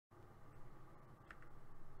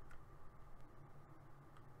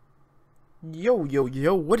Yo,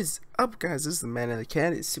 what is up, guys? This is the man in the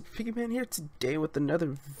cat. It's Super Piggy Man here today with another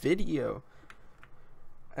video.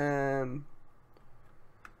 And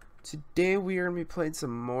today we are going to be playing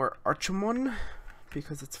some more Archamon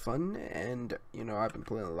because it's fun. And, I've been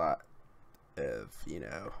playing a lot of,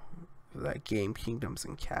 that game, Kingdoms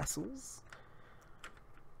and Castles.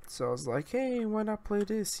 So I was like, hey, why not play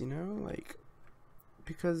this,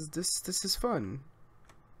 because this is fun.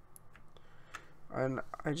 And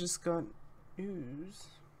I just got news.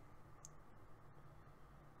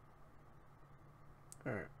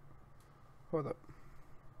 Alright. Hold up.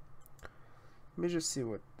 Let me just see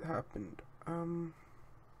what happened. Oh,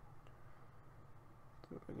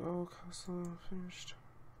 castle finished.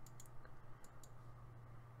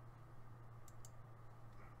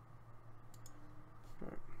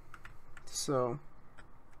 Alright. So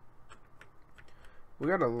we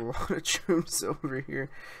got a lot of troops over here,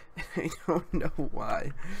 and I don't know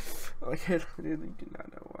why. Like, I really do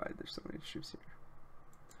not know why there's so many troops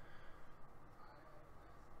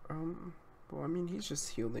here. Well, I mean, he's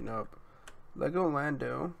just healing up.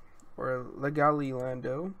 Lando, or Legali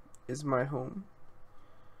Lando, is my home.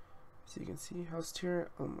 So you can see house tier,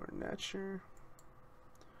 Elmore Nature.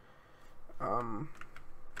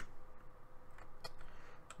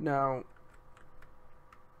 Now,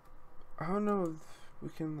 I don't know if we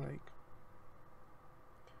can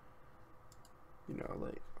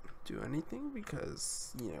do anything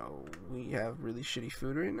because we have really shitty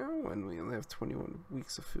food right now and we only have 21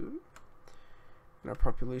 weeks of food and our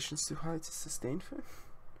population's too high to sustain food.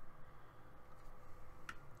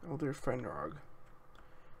 Older friend Rog.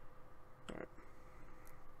 Alright.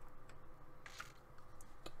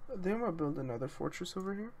 Then I'm gonna build another fortress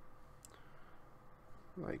over here.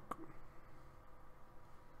 Like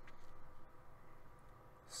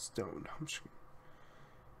stone. I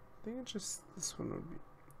think it's just this one would be,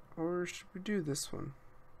 or should we do this one?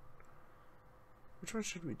 Which one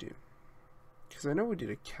should we do? Because I know we did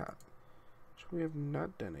a cat. We have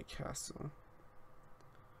not done a castle.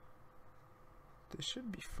 This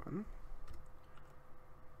should be fun.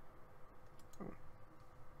 Oh,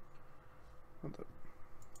 hold up.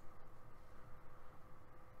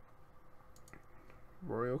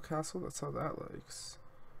 Royal castle. That's how that looks.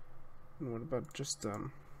 And what about just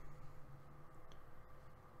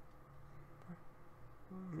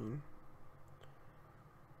I mean,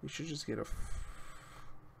 we should just get a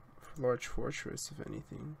large fortress, if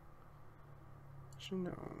anything. Actually,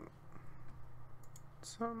 no.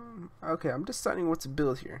 Okay, I'm deciding what to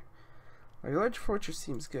build here. Like, a large fortress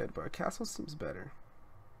seems good, but a castle seems better.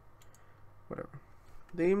 Whatever.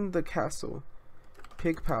 Name the castle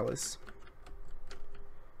Pig Palace.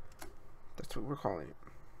 That's what we're calling it.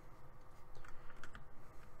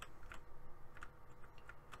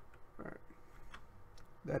 Alright.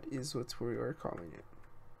 That is what we are calling it.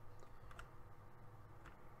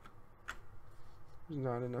 There's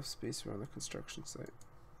not enough space around the construction site.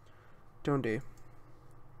 Donde.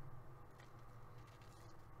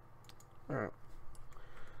 Alright.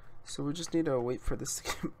 So we just need to wait for this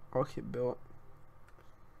to all get built.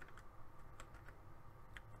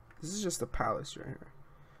 This is just a palace right here.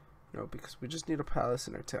 No, because we just need a palace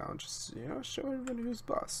in our town. Just, show everyone who's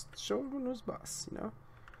boss. Show everyone who's boss,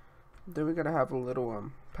 Then we gotta have a little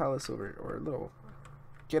palace over, or a little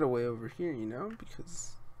getaway over here,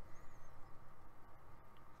 because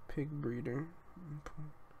pig breeder.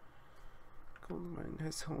 Gold mine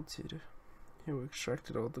has halted. Yeah, we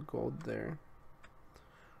extracted all the gold there.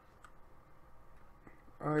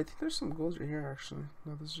 I think there's some gold right here actually.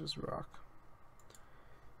 No, this is just rock.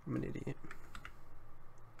 I'm an idiot.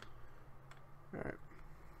 Alright.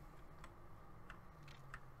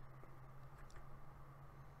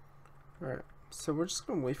 Alright, so we're just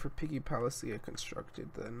gonna wait for Piggy Palace to get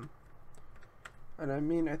constructed then. And I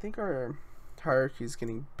mean, I think our hierarchy is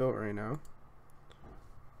getting built right now.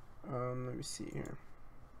 Let me see here.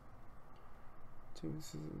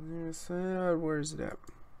 Where is it at?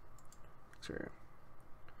 Sorry.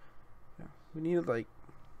 Yeah, we needed like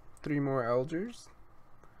 3 more elders.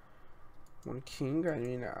 1 king. I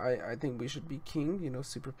mean, I think we should be king,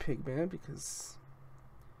 Super Pig Man, because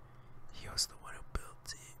he was the one who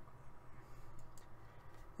built it.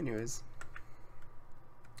 Anyways,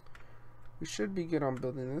 we should be good on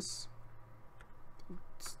building this.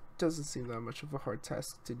 It doesn't seem that much of a hard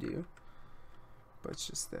task to do, but it's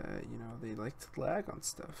just that, they like to lag on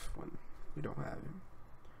stuff when we don't have it.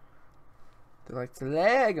 They like to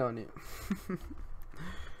lag on it.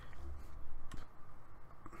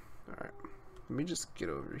 Alright. Let me just get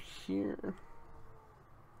over here.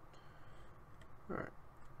 Alright.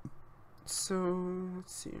 So,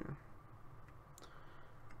 let's see here.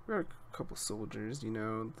 got a couple soldiers, you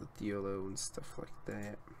know, the Theolo and stuff like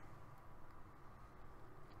that.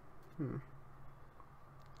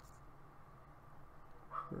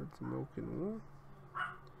 That's milk and wool.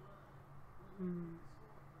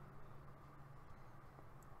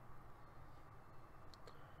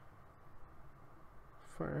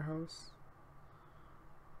 Firehouse.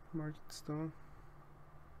 Market stone.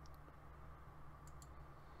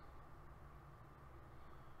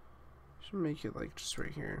 Should make it like just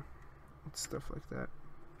right here. And stuff like that.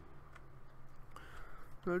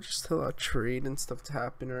 No, just allow trade and stuff to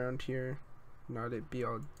happen around here. Not it be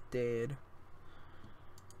all dead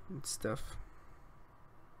and stuff.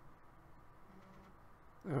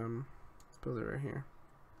 Build it right here.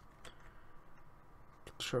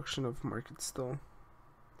 Construction of market still.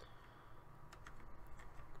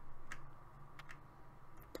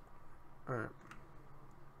 Alright.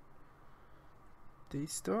 They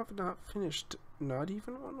still have not finished, not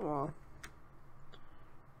even one wall.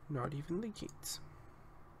 Not even the gates.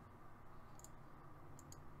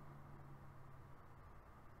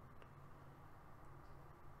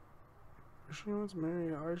 She wants to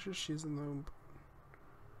marry Archer, she's in the...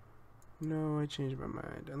 No, I changed my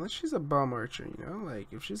mind. Unless she's a bomb archer, you know? Like,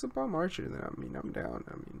 if she's a bomb archer, then I mean, I'm down.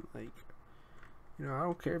 I mean, like, you know, I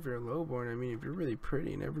don't care if you're lowborn. I mean, if you're really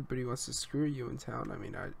pretty and everybody wants to screw you in town, I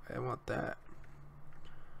mean, I want that.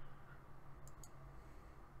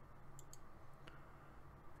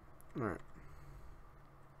 Alright.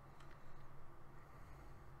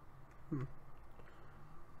 Not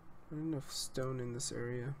enough stone in this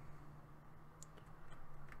area.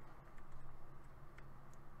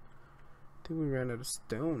 I think we ran out of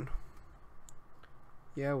stone.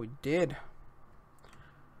 Yeah, we did.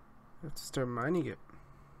 We have to start mining it.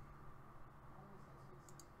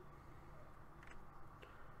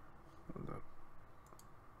 Hold up.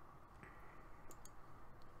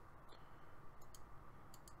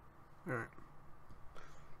 Alright.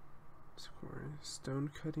 Stone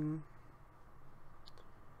cutting.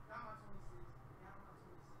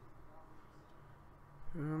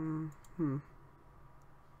 Should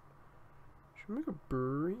we make a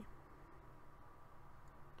brewery?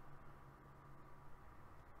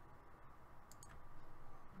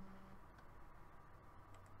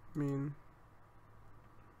 I mean,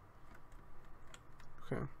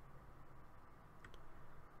 okay.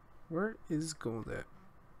 Where is gold at?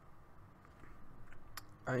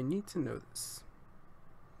 I need to know this.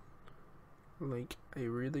 Like, I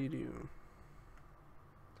really do.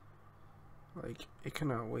 Like, it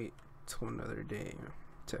cannot wait till another day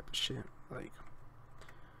type of shit. Like,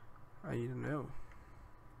 I need to know.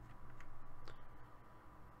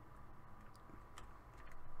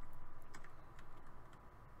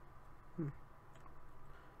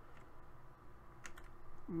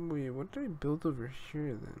 Wait, what did I build over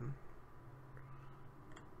here then?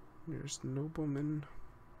 There's noblemen.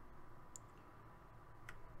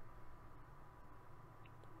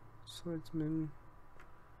 Swordsman.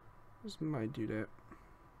 Where's my dude at?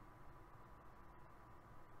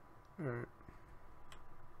 Alright.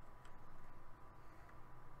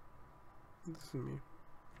 This is me.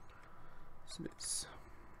 So let's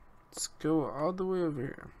go all the way over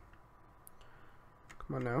here.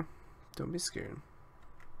 Come on now. Don't be scared.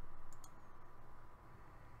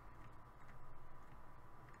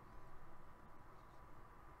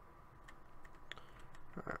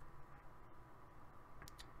 Alright.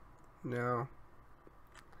 Now,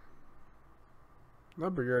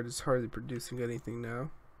 Lumberyard is hardly producing anything now.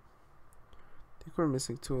 I think we're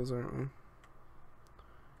missing tools, aren't we?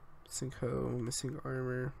 Missing hoe, missing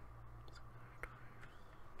armor.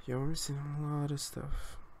 Yeah, we're missing a lot of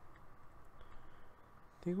stuff.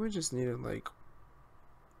 I think we just need to, like,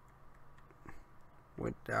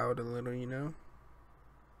 went out a little, you know?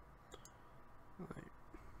 Like,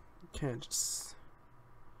 you can't just...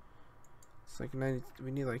 It's like 90,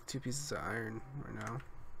 we need like 2 pieces of iron right now.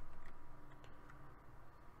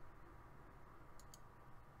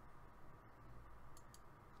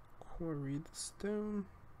 Quarry the stone.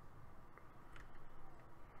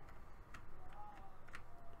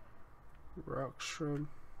 Rock shrub.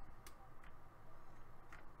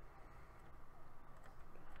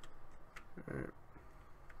 Alright.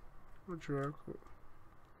 What's rock?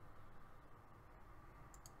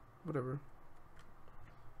 Whatever.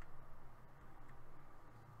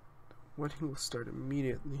 The wedding will start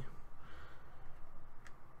immediately.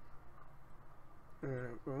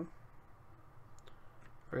 Alright, well.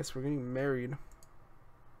 I guess we're getting married.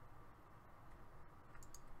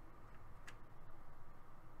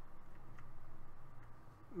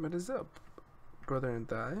 What is up, brother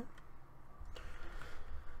and I?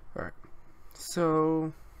 Alright.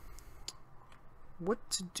 So, what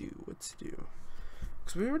to do.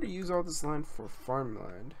 Because we already use all this land for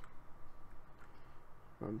farmland.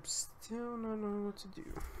 I'm still not knowing what to do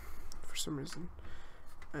for some reason.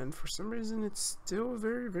 And for some reason, it's still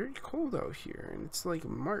very, very cold out here. And it's like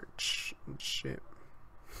March and shit.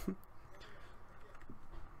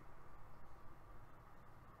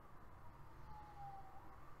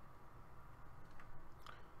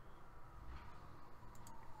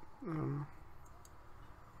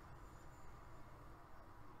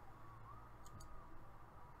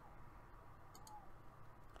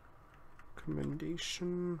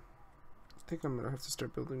 Commendation. I think I'm gonna have to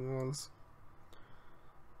start building walls.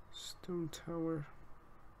 Stone tower.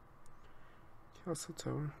 Castle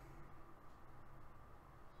tower.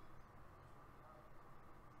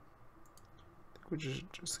 I think we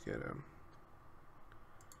just get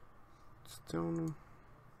stone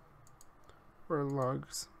or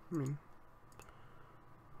logs. I mean,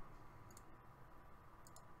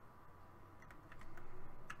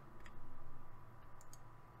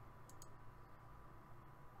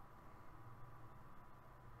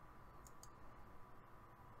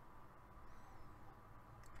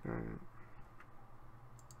 alright.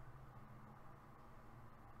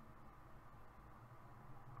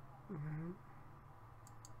 Alright.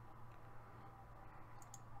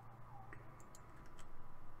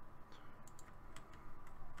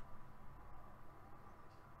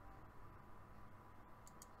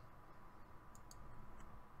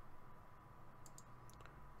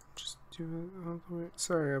 Just do it all the way.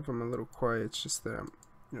 Sorry if I'm a little quiet. It's just that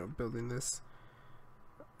I'm, building this.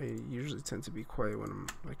 I usually tend to be quiet when I'm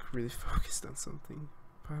like really focused on something.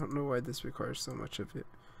 But I don't know why this requires so much of it.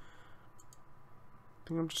 I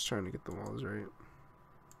think I'm just trying to get the walls right.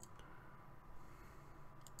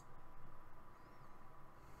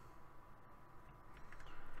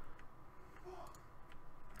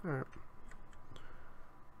 Alright.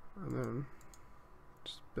 And then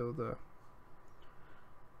just build a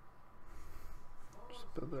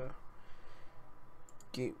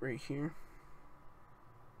gate right here.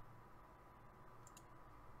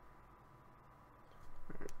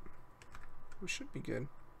 Alright. We should be good.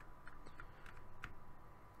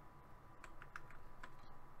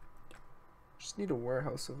 Just need a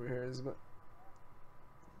warehouse over here is what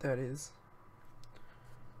that is.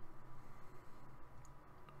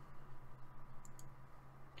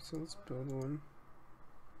 So let's build one.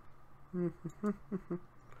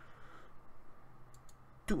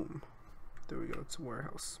 Doom. There we go, it's a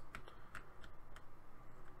warehouse.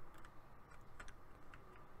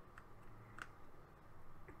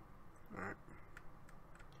 Alright.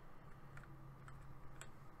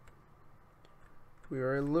 We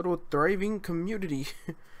are a little thriving community.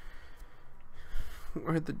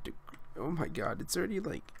 Oh my god, it's already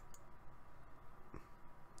like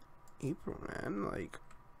April, man. Like,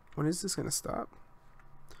 when is this gonna stop?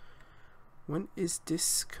 When is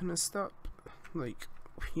this gonna stop? Like,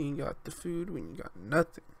 we ain't got the food, we ain't got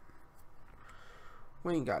nothing.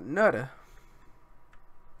 We ain't got nada.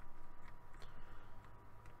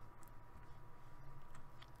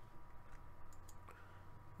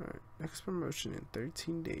 Alright, next promotion in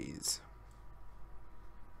 13 days.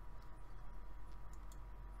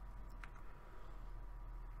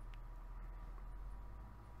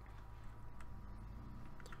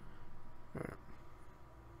 Alright.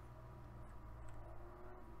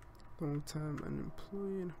 Long time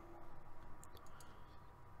unemployed.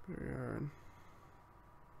 Very hard.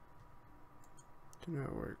 Do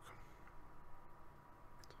not work.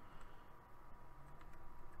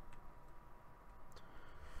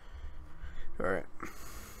 Alright.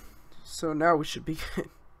 So now we should be good.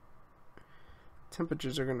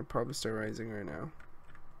 Temperatures are gonna probably start rising right now.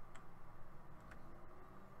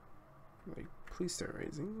 Like, please start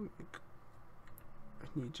rising. Like, I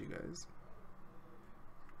need you guys.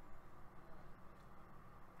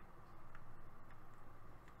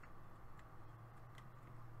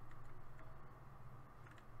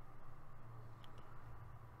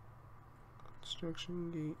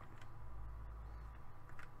 Construction gate.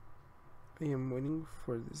 I am waiting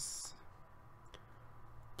for this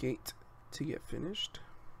gate to get finished.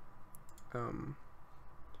 Alright.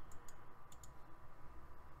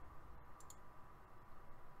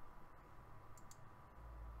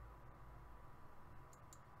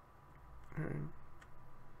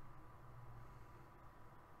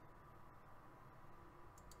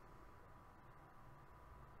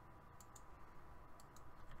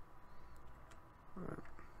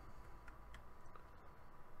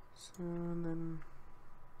 So, and then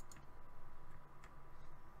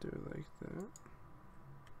do it like that.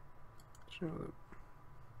 Show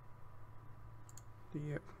the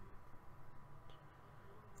yep.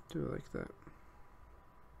 Do it like that.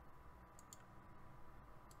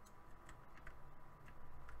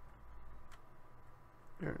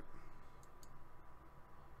 Alright.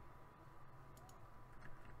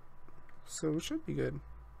 So it should be good.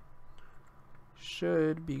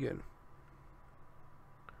 Should be good.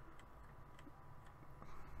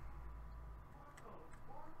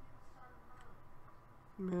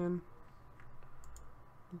 Man.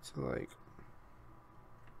 Need to like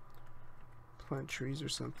plant trees or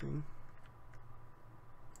something.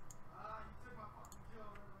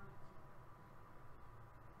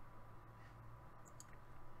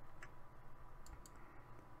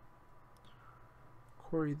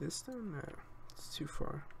 Quarry this down? No, it's too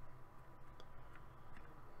far.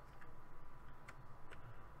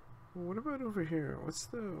 Well, what about over here? What's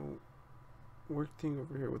the work thing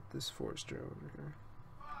over here with this forester over here?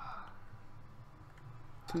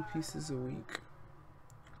 2 pieces a week.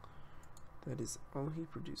 That is all he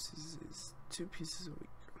produces is 2 pieces a week.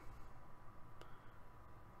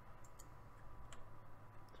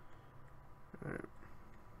 Alright.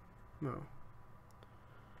 No.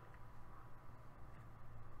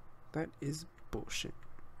 That is bullshit.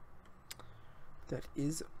 That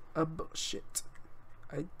is a bullshit.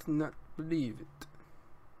 I do not believe it.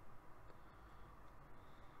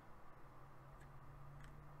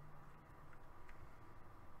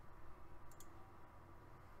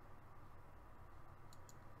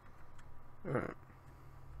 Alright.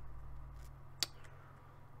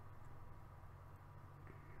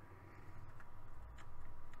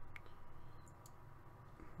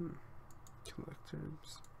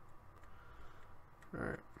 Collectors.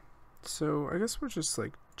 Alright. So I guess we're just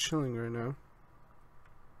like chilling right now.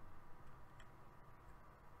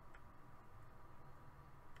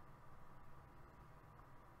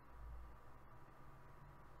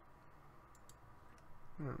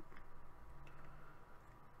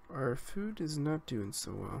 Our food is not doing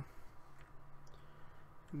so well.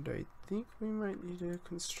 And I think we might need to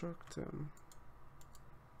construct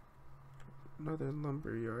another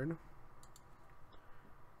lumber yard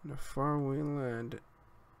in a faraway land.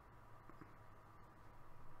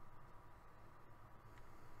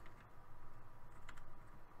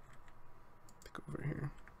 Look over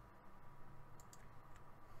here.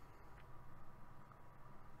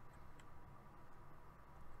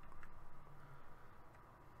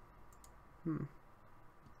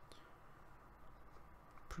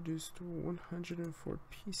 Produced 104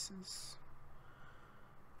 pieces.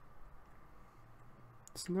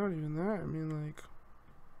 It's not even that. I mean, like,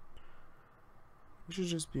 we should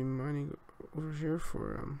just be mining over here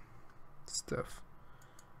for stuff.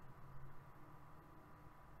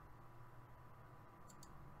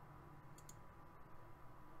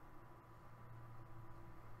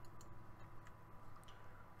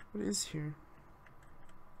 What is here?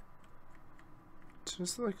 It's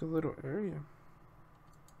just like a little area.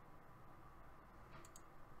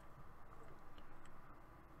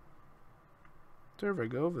 If I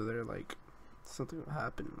go over there, like, something will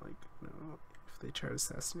happen, like, you know, if they try to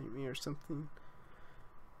assassinate me or something.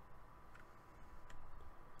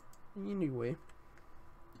 Anyway,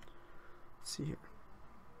 let's see here.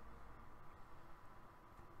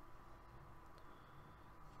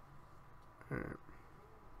 Alright.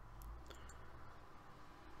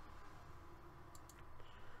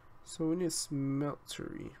 So we need a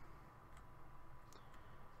smeltery.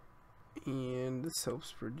 And this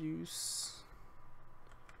helps produce.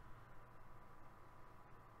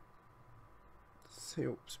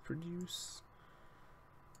 Helps produce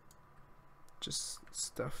just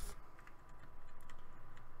stuff.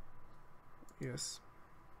 Yes.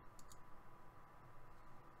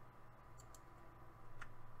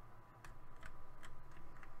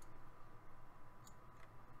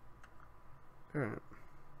 Alright.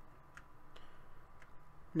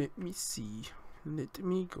 Let me see. Let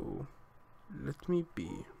me go. Let me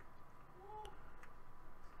be.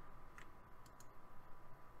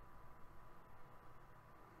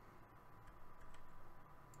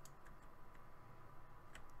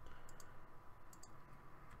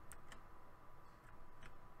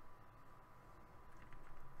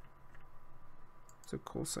 What's a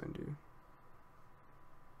call sign do?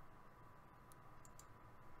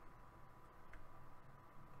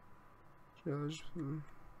 Judge.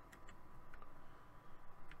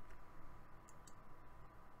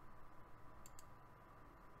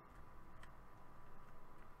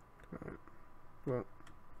 Alright.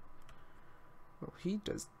 Well, he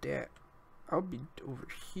does that. I'll be over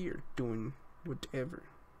here doing whatever.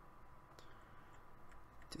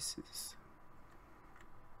 This is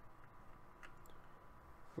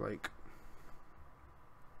like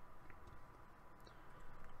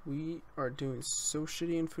We are doing so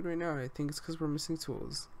shitty in food right now. I think it's because we're missing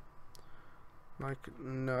tools. Like,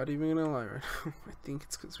 not even gonna lie right now. I think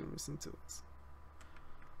it's because we're missing tools.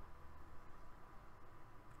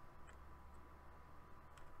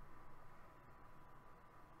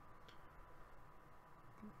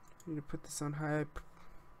 Need to put this on high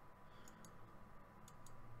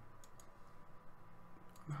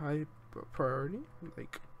priority.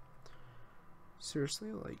 Like,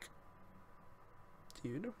 seriously, like,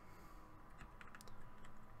 dude.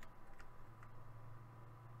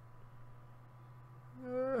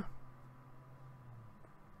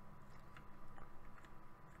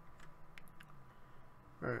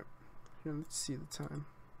 Alright, here, let's see the time.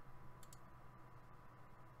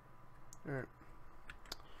 Alright.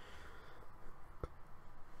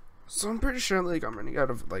 So I'm pretty sure, like, I'm running out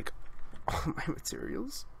of, like, all my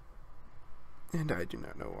materials. And I do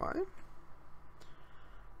not know why.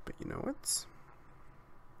 But you know what?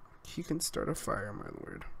 He can start a fire, my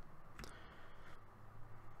lord.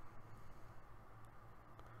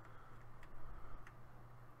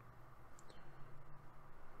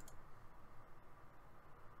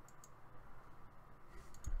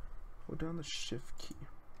 Hold down the shift key.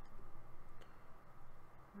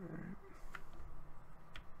 Alright.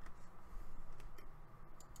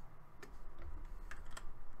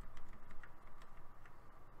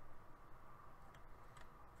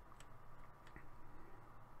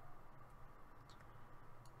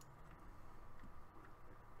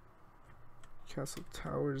 Castle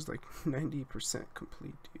tower is like 90%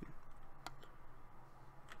 complete, dude.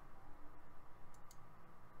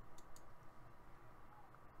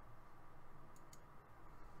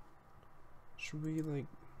 Should we like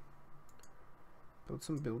build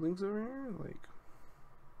some buildings over here? Like,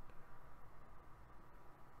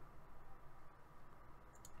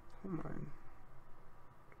 come on.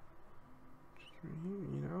 Just right here,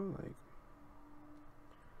 you know, like,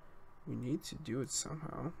 we need to do it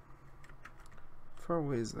somehow. How far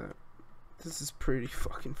away is that? This is pretty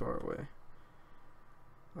fucking far away.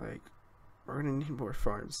 Like, we're gonna need more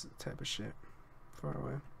farms, type of shit. Far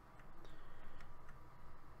away.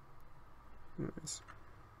 Anyways.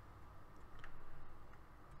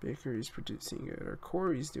 Bakery's producing good. Our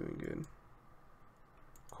quarry's doing good.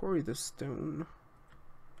 Quarry the stone.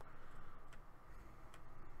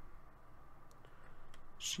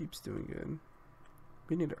 Sheep's doing good.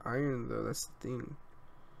 We need iron though, that's the thing.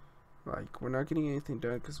 Like, we're not getting anything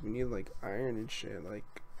done because we need like iron and shit,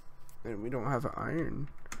 like, and we don't have iron.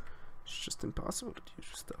 It's just impossible to do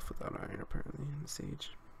stuff without iron apparently in this age.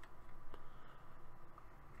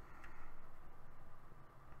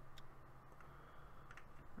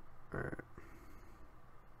 Alright.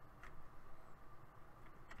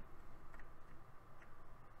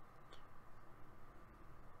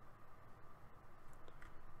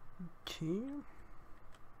 Okay.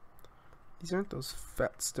 These aren't those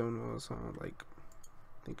fat stone walls, huh? Like,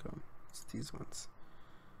 I think it's these ones.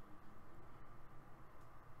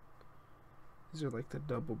 These are like the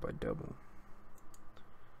double by double.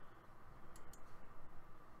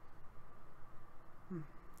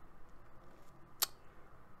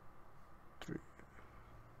 Three.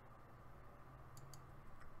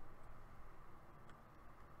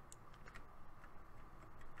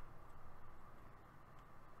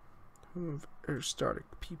 Home of aristocratic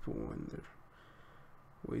people and their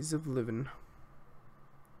ways of living.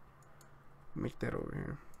 Make that over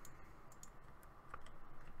here.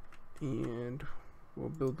 And we'll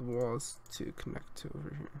build the walls to connect to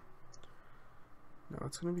over here. Now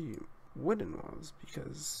it's gonna be wooden walls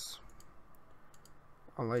because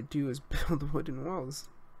all I do is build wooden walls.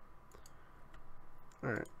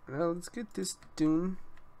 Alright, now let's get this dune.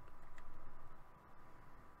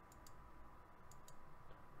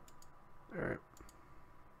 Alright.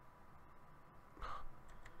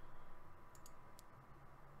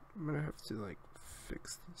 I'm gonna have to like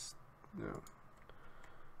fix this. No.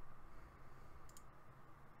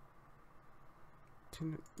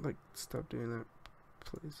 Can it, like, stop doing that,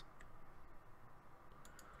 please?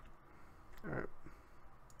 Alright.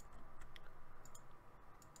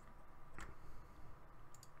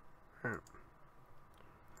 Alright.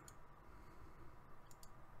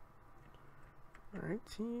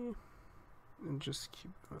 Alrighty. And just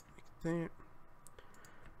keep it like that.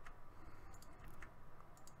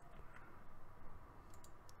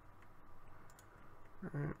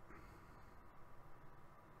 Alright.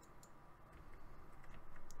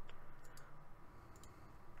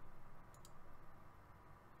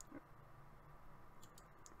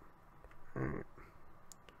 Alright.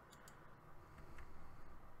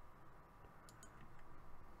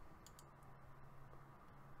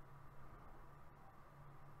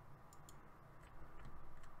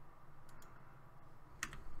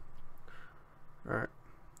 Alright.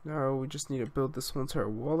 Now we just need to build this whole entire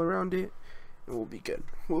wall around it, and we'll be good.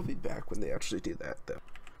 We'll be back when they actually do that, though.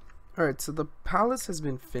 Alright, so the palace has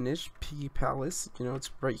been finished. Piggy Palace. You know, it's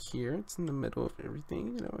right here. It's in the middle of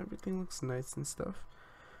everything. You know, everything looks nice and stuff.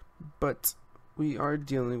 But we are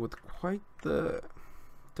dealing with quite the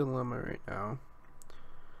dilemma right now.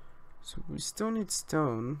 So we still need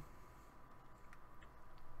stone.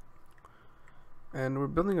 And we're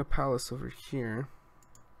building a palace over here.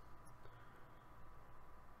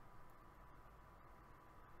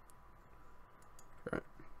 Alright,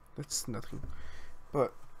 that's nothing.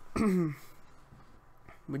 But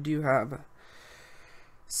we do have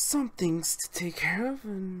some things to take care of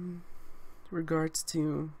in regards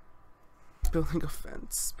to building a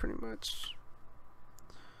fence, pretty much.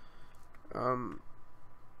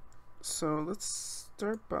 So let's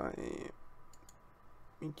start by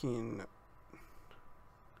making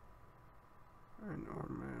iron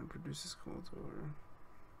armor and produces gold ore.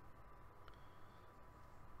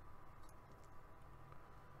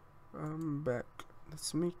 Back.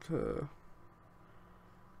 Let's make a.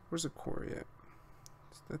 Where's a quarry at?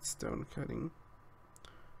 That's stone cutting.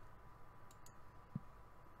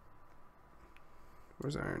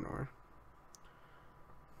 Where's iron ore?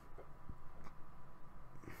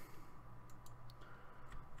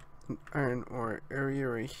 An iron ore area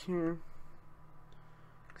right here.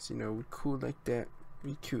 Cause you know we cool like that.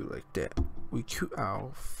 We cool like that. We cool.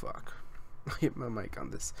 Oh fuck! I hit my mic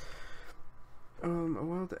on this. A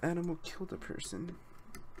wild animal killed a person.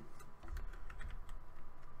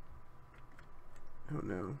 Oh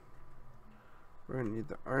no. We're gonna need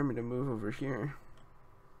the army to move over here.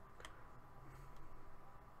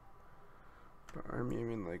 By army, I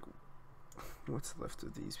mean like, what's left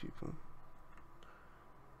of these people?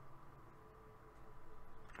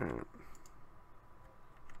 Alright.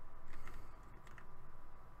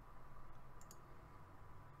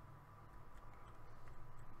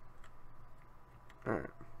 Alright.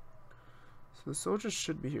 So the soldiers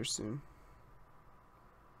should be here soon.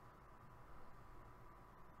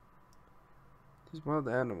 These wild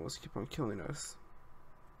animals keep on killing us.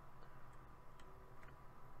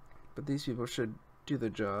 But these people should do the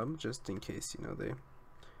job just in case, you know, they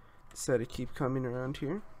decide to keep coming around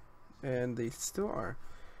here. And they still are.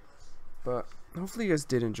 But hopefully you guys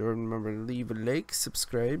did enjoy. Remember to leave a like,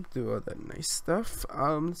 subscribe, do all that nice stuff.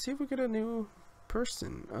 Let's see if we get a new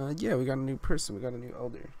person. Yeah, we got a new person. We got a new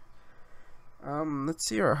elder. Let's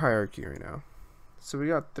see our hierarchy right now. So we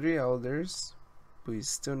got 3 elders. We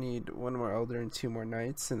still need 1 more elder and 2 more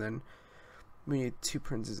knights, and then we need 2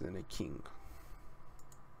 princes and a king.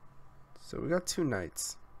 So we got 2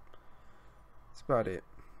 knights. That's about it.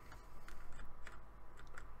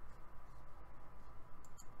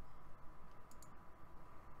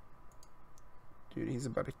 Dude, he's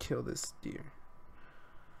about to kill this deer.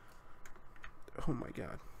 Oh my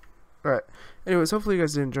god. Alright. Anyways, hopefully you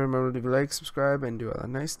guys did enjoy. Remember to leave a like, subscribe, and do all that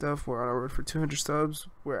nice stuff. We're on our road for 200 subs.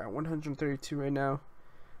 We're at 132 right now.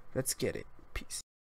 Let's get it. Peace.